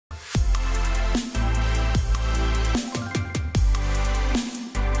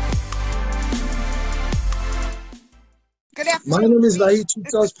My name is Vahid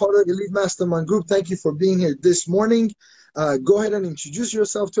Chitsaz, part of Elite Mastermind Group. Thank you for being here this morning. Go ahead and introduce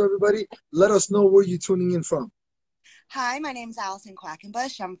yourself to everybody. Let us know where you're tuning in from. Hi, my name is Alison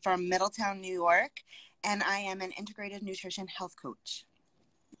Quackenbush. I'm from Middletown, New York, and I am an integrated nutrition health coach.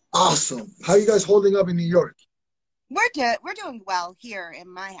 Awesome. How are you guys holding up in New York? We're doing well here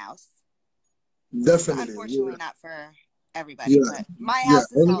in my house. Definitely. Unfortunately, not for everybody, but my Yeah.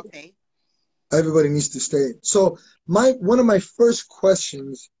 house is healthy. Everybody needs to stay. So one of my first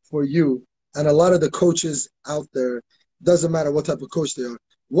questions for you and a lot of the coaches out there, doesn't matter what type of coach they are,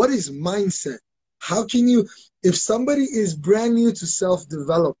 what is mindset? How can you, if somebody is brand new to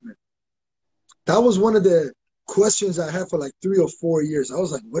self-development, that was one of the questions I had for like 3 or 4 years. I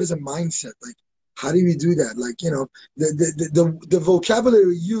was like, what is a mindset? Like, how do we do that? Like, you know, the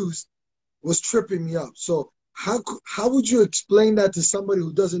vocabulary used was tripping me up. So how would you explain that to somebody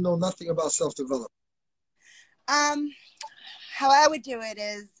who doesn't know nothing about self-development? How I would do it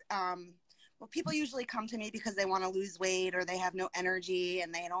is, well, people usually come to me because they want to lose weight or they have no energy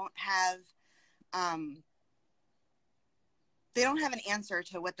and they don't have an answer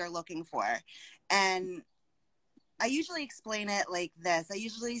to what they're looking for. And I usually explain it like this. I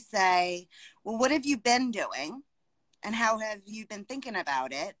usually say, well, what have you been doing? And how have you been thinking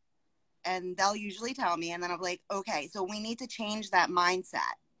about it? And they'll usually tell me. And then I'm like, okay, so we need to change that mindset.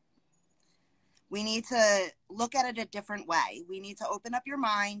 We need to look at it a different way. We need to open up your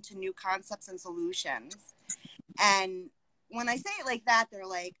mind to new concepts and solutions. And when I say it like that, they're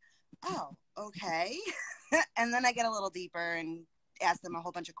like, oh, okay. And then I get a little deeper and ask them a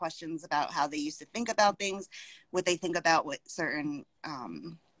whole bunch of questions about how they used to think about things, what they think about what certain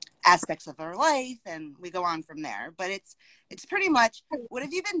aspects of their life, and we go on from there. But it's pretty much, what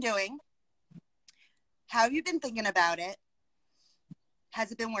have you been doing? How have you been thinking about it?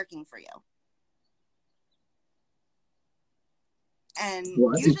 Has it been working for you? And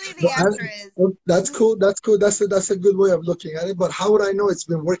usually the answer is, that's cool. That's cool. That's a good way of looking at it. But how would I know it's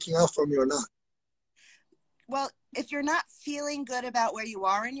been working out for me or not? Well, if you're not feeling good about where you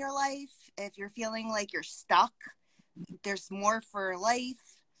are in your life, if you're feeling like you're stuck, there's more for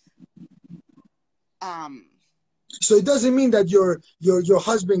life. So it doesn't mean that your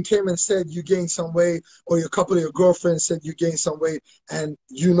husband came and said you gained some weight, or your couple of your girlfriends said you gained some weight, and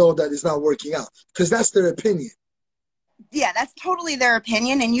you know that it's not working out, because that's their opinion. Yeah, that's totally their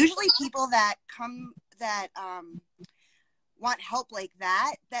opinion. And usually people that come that want help like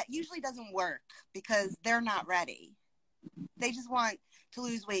that usually doesn't work because they're not ready. They just want to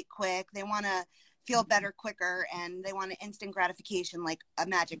lose weight quick. They want to feel better quicker, and they want an instant gratification like a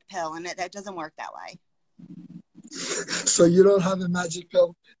magic pill, and that doesn't work that way. So you don't have a magic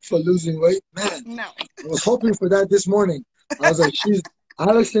pill for losing weight? Man, no. I was hoping for that this morning. I was like,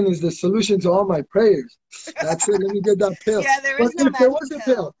 Alison is the solution to all my prayers. That's it. Let me get that pill. Yeah, there is no if there magic was a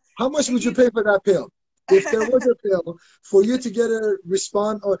pill, pill, how much would you pay for that pill? If there was a pill for you to get a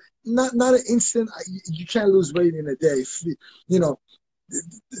response, or not an instant, you can't lose weight in a day. You know,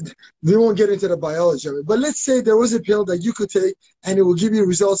 we won't get into the biology of it. But let's say there was a pill that you could take and it will give you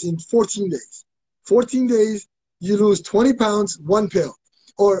results in 14 days. 14 days, you lose 20 pounds, one pill.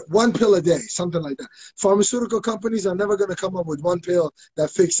 Or one pill a day, something like that. Pharmaceutical companies are never going to come up with one pill that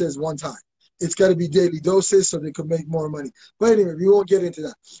fixes one time. It's got to be daily doses so they could make more money. But anyway, we won't get into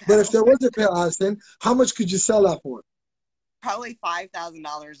that. But if there was a pill, Alison, how much could you sell that for? Probably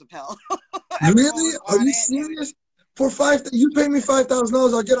 $5,000 a pill. Really? Are you serious? For you pay me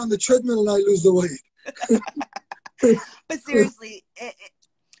 $5,000, I'll get on the treadmill and I lose the weight. But seriously,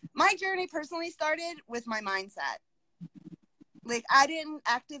 my journey personally started with my mindset. Like, I didn't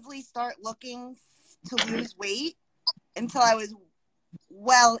actively start looking to lose weight until I was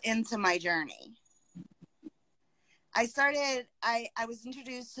well into my journey. I was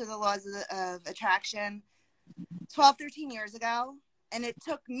introduced to the laws of attraction 12, 13 years ago. And it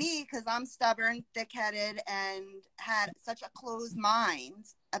took me, because I'm stubborn, thick-headed, and had such a closed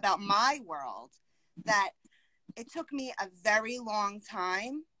mind about my world, that it took me a very long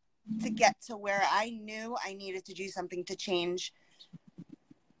time to get to where I knew I needed to do something to change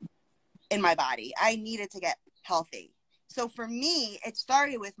in my body. I needed to get healthy. So for me, it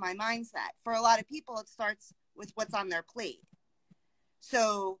started with my mindset. For a lot of people, it starts with what's on their plate.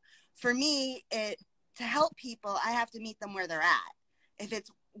 So for me, to help people, I have to meet them where they're at. If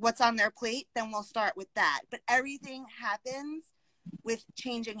it's what's on their plate, then we'll start with that. But everything happens with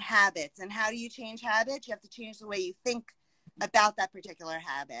changing habits. And how do you change habits? You have to change the way you think about that particular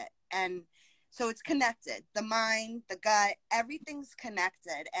habit. And so it's connected. The mind, the gut, everything's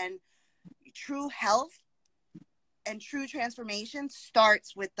connected. And true health and true transformation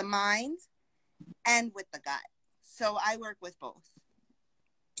starts with the mind and with the gut. So I work with both.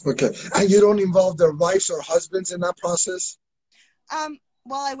 Okay. And you don't involve their wives or husbands in that process?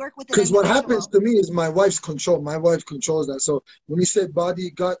 Well, I work with an Because what happens individual. to me is my wife's control. My wife controls that. So when he said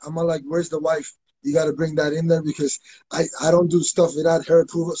body, gut, I'm all like, where's the wife? You got to bring that in there because I don't do stuff without her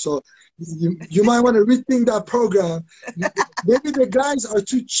approval. So you might want to rethink that program. Maybe the guys are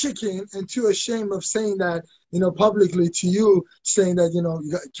too chicken and too ashamed of saying that, publicly to you, saying that,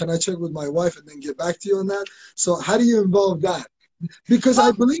 can I check with my wife and then get back to you on that? So how do you involve that? Because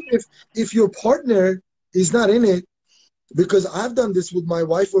I Well, believe if your partner is not in it, because I've done this with my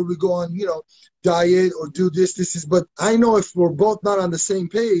wife where we go on, diet or do this is, but I know if we're both not on the same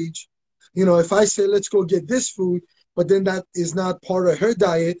page, if I say, let's go get this food, but then that is not part of her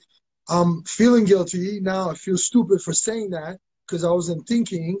diet, I'm feeling guilty. Now I feel stupid for saying that because I wasn't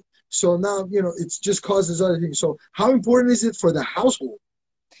thinking. So now, it just causes other things. So how important is it for the household?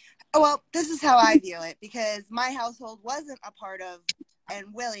 well, this is how I view it, because my household wasn't a part of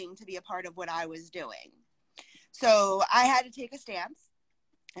and willing to be a part of what I was doing. So I had to take a stance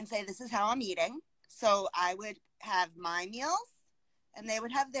and say, this is how I'm eating. So I would have my meals and they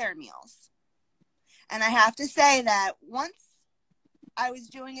would have their meals. And I have to say that once I was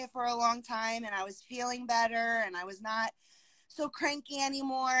doing it for a long time and I was feeling better and I was not so cranky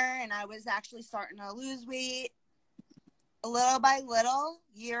anymore and I was actually starting to lose weight, little by little,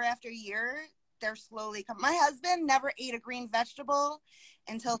 year after year, they're slowly coming. My husband never ate a green vegetable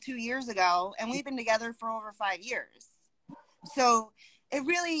until 2 years ago, and we've been together for over 5 years. So it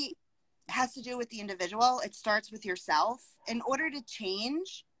really has to do with the individual. It starts with yourself. In order to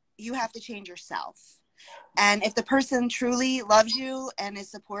change, you have to change yourself. And if the person truly loves you and is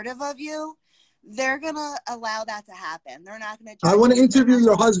supportive of you, they're going to allow that to happen. They're not going to I judge want to you. interview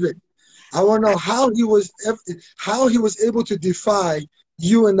your husband. I want to know how he was able to defy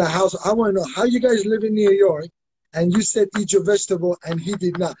you in the house. I want to know how you guys live in New York, and you said eat your vegetable, and he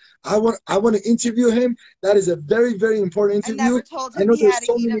did not. I want to interview him. That is a very, very important I interview. never told I him know he had there's to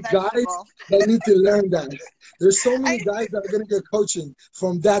so eat a many guys vegetable. that need to learn that. There's so many I, guys that are going to get coaching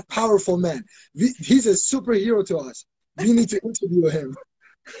from that powerful man. He's a superhero to us. We need to interview him.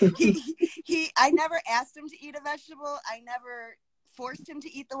 I never asked him to eat a vegetable. I never forced him to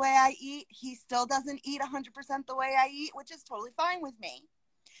eat the way I eat. He still doesn't eat 100% the way I eat, which is totally fine with me.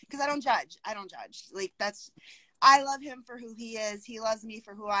 Because I don't judge. Like, I love him for who he is. He loves me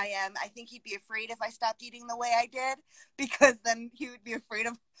for who I am. I think he'd be afraid if I stopped eating the way I did, because then he would be afraid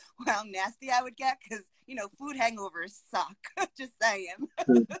of how nasty I would get, because, food hangovers suck. Just saying.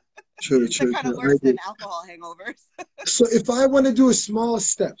 True, They're true, kind of true. I worse agree. than alcohol hangovers. So if I want to do a small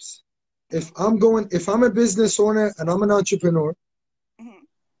steps, if I'm a business owner and I'm an entrepreneur, Mm-hmm.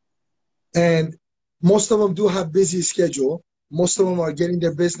 and most of them do have busy schedule, most of them Mm-hmm. are getting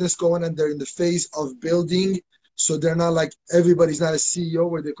their business going and they're in the phase of building. So they're not like everybody's not a CEO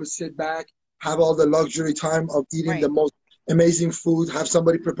where they could sit back, have all the luxury time of eating the Right. most amazing food, have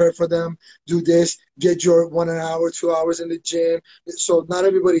somebody prepare for them, do this, get your 1 hour, 2 hours in the gym. So not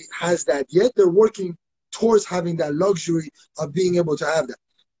everybody has that yet. They're working towards having that luxury of being able to have that.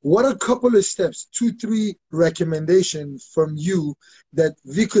 What are a couple of steps, 2, 3 recommendations from you that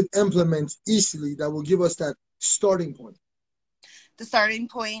we could implement easily that will give us that starting point? The starting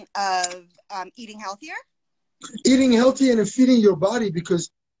point of eating healthier. Eating healthy and feeding your body,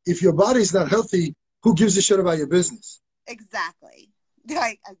 because if your body is not healthy, who gives a shit about your business? Exactly.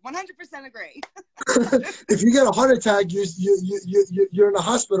 I 100% agree. If you get a heart attack, you're in the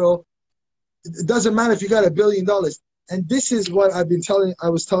hospital. It doesn't matter if you got $1 billion. And this is what I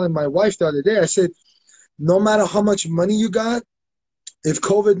was telling my wife the other day. I said, no matter how much money you got, if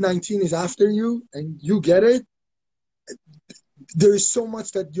COVID-19 is after you and you get it, there is so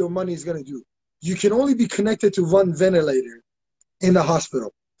much that your money is going to do. You can only be connected to one ventilator in the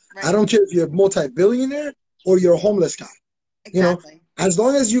hospital. Right. I don't care if you're a multi-billionaire or you're a homeless guy. Exactly. As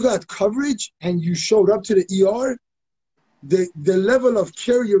long as you got coverage and you showed up to the ER, the level of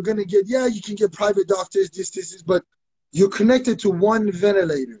care you're going to get, yeah, you can get private doctors, but you're connected to one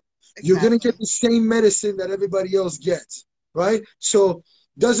ventilator. Exactly. You're going to get the same medicine that everybody else gets, right? So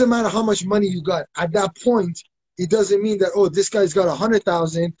doesn't matter how much money you got. At that point, it doesn't mean that, oh, this guy's got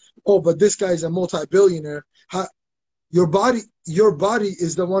 100,000. Oh, but this guy's a multi-billionaire. Your body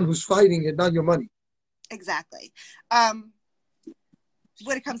is the one who's fighting it, not your money. Exactly.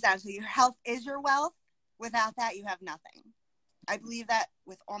 What it comes down to, your health is your wealth. Without that, you have nothing. I believe that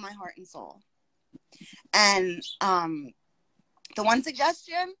with all my heart and soul. And the one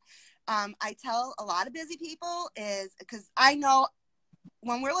suggestion I tell a lot of busy people is, because I know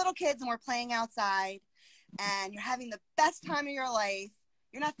when we're little kids and we're playing outside and you're having the best time of your life,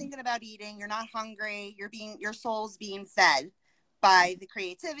 you're not thinking about eating. You're not hungry. Your soul's being fed by the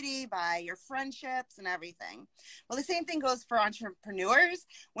creativity, by your friendships and everything. Well, the same thing goes for entrepreneurs.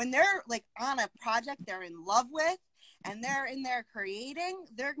 When they're like on a project they're in love with and they're in there creating,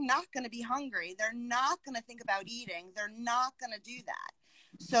 they're not going to be hungry. They're not going to think about eating. They're not going to do that.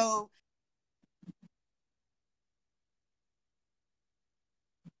 So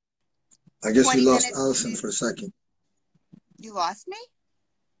I guess we lost Alison for a second. You lost me?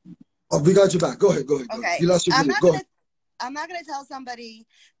 Oh, we got you back. Go ahead. Okay. You lost your video. Go ahead. I'm not going to tell somebody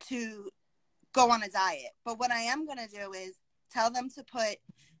to go on a diet, but what I am going to do is tell them to put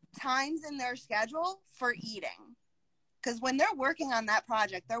times in their schedule for eating. Because when they're working on that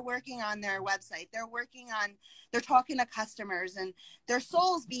project, they're working on their website, they're talking to customers, and their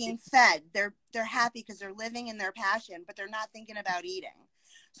soul's being fed. They're happy because they're living in their passion, but they're not thinking about eating.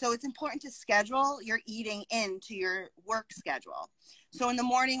 So it's important to schedule your eating into your work schedule. So in the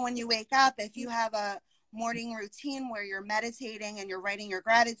morning when you wake up, if you have a morning routine where you're meditating and you're writing your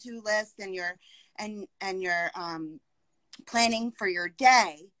gratitude list and you're planning for your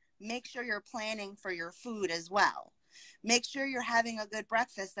day, make sure you're planning for your food as well. Make sure you're having a good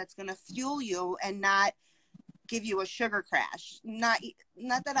breakfast that's going to fuel you and not give you a sugar crash. Not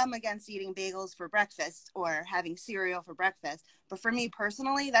that I'm against eating bagels for breakfast or having cereal for breakfast, but for me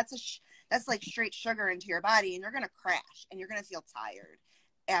personally, that's like straight sugar into your body, and you're going to crash and you're going to feel tired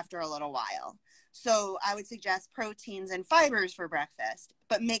after a little while. So I would suggest proteins and fibers for breakfast,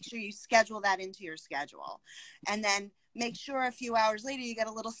 but make sure you schedule that into your schedule. And then make sure a few hours later you get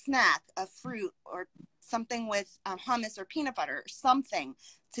a little snack, a fruit or something with hummus or peanut butter or something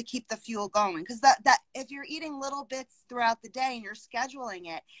to keep the fuel going. Because that if you're eating little bits throughout the day and you're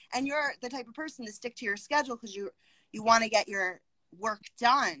scheduling it, and you're the type of person to stick to your schedule because you want to get your work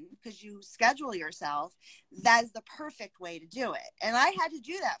done because you schedule yourself, that is the perfect way to do it. And I had to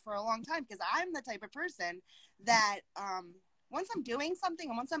do that for a long time because I'm the type of person that once I'm doing something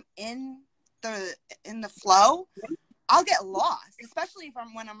and once I'm in the flow, I'll get lost, especially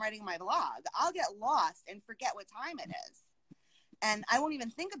when I'm writing my blog. I'll get lost and forget what time it is. And I won't even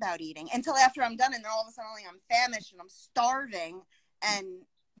think about eating until after I'm done, and then all of a sudden I'm famished and I'm starving and,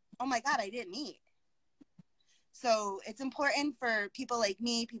 oh my God, I didn't eat. So it's important for people like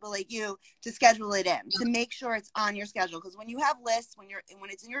me, people like you, to schedule it in, to make sure it's on your schedule. Because when you have lists, when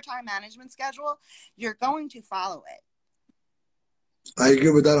it's in your time management schedule, you're going to follow it. I agree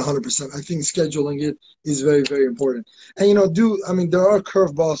with that 100%. I think scheduling it is very, very important. And, there are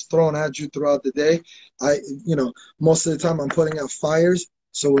curveballs thrown at you throughout the day. Most of the time I'm putting out fires.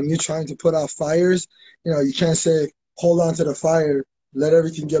 So when you're trying to put out fires, you can't say, hold on to the fire, let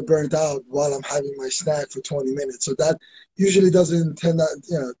everything get burnt out while I'm having my snack for 20 minutes. So that usually doesn't turn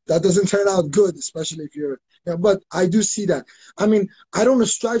out good, especially if you're, but I do see that. I don't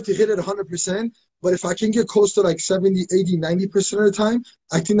strive to hit it 100%, but if I can get close to like 70, 80, 90% of the time,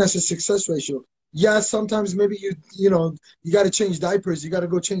 I think that's a success ratio. Yeah, sometimes maybe you got to change diapers. You got to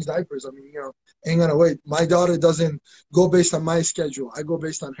go change diapers. Ain't gonna wait. My daughter doesn't go based on my schedule. I go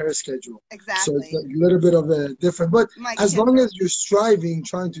based on her schedule. Exactly. So it's a little bit of a different. But as long as you're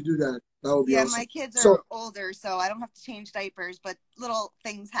trying to do that, that would be awesome. My kids are older, so I don't have to change diapers, but little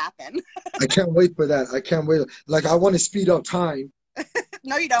things happen. I can't wait for that. I can't wait. Like, I want to speed up time.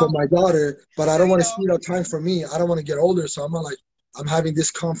 No, you don't. For my daughter, but I don't want to speed up time for me. I don't want to get older, so I'm having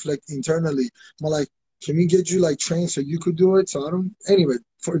this conflict internally. I'm like, can we get you like trained so you could do it? So anyway,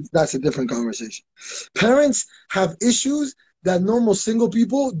 that's a different conversation. Parents have issues that normal single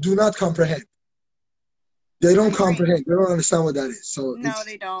people do not comprehend. They don't comprehend. They don't understand what that is. So no,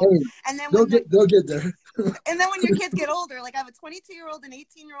 they don't. Anyway, and then they'll get there. And then when your kids get older, like I have a 22-year-old, an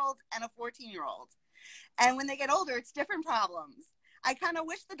 18-year-old, and a 14-year-old. And when they get older, it's different problems. I kind of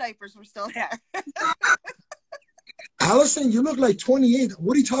wish the diapers were still there. Alison, you look like 28.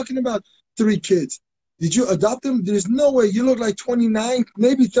 What are you talking about? 3 kids. Did you adopt them? There's no way. You look like 29,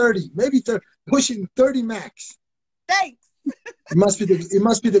 maybe 30, pushing 30 max. Thanks. It must be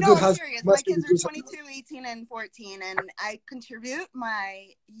the good husband. Serious. My kids are 22, 18, and 14, and I contribute my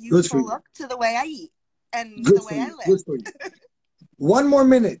youthful look to the way I eat and the way I live. Good for you. 1 more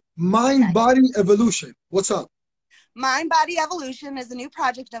minute. Mind-body evolution. What's up? Mind Body Evolution is a new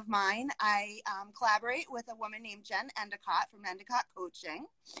project of mine. I collaborate with a woman named Jen Endicott from Endicott Coaching.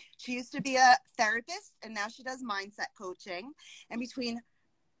 She used to be a therapist, and now she does mindset coaching. And between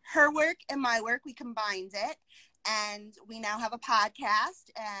her work and my work, we combined it. And we now have a podcast,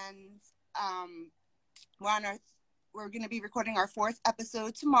 and we're going to be recording our 4th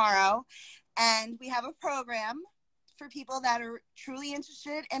episode tomorrow. And we have a program for people that are truly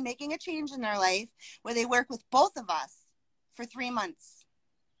interested in making a change in their life, where they work with both of us for 3 months.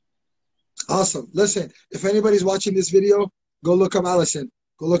 Awesome. Listen, if anybody's watching this video, go look up Alison.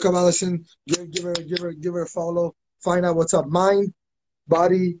 Go look up Alison. Give her a follow. Find out what's up. Mind,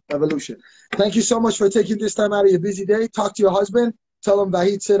 body, evolution. Thank you so much for taking this time out of your busy day. Talk to your husband. Tell him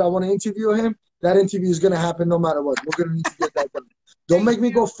Vahid said I want to interview him. That interview is going to happen no matter what. We're going to need to get that done. Don't make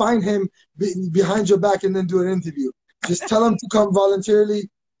me go find him behind your back and then do an interview. Just tell him to come voluntarily.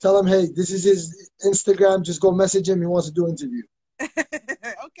 Tell him, hey, this is his Instagram. Just go message him. He wants to do an interview.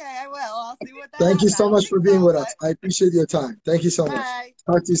 Okay, I will. I'll see what that Thank you happens. so much for being with us. I appreciate your time. Thank you so much. Bye.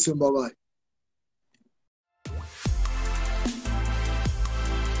 Talk to you soon. Bye-bye.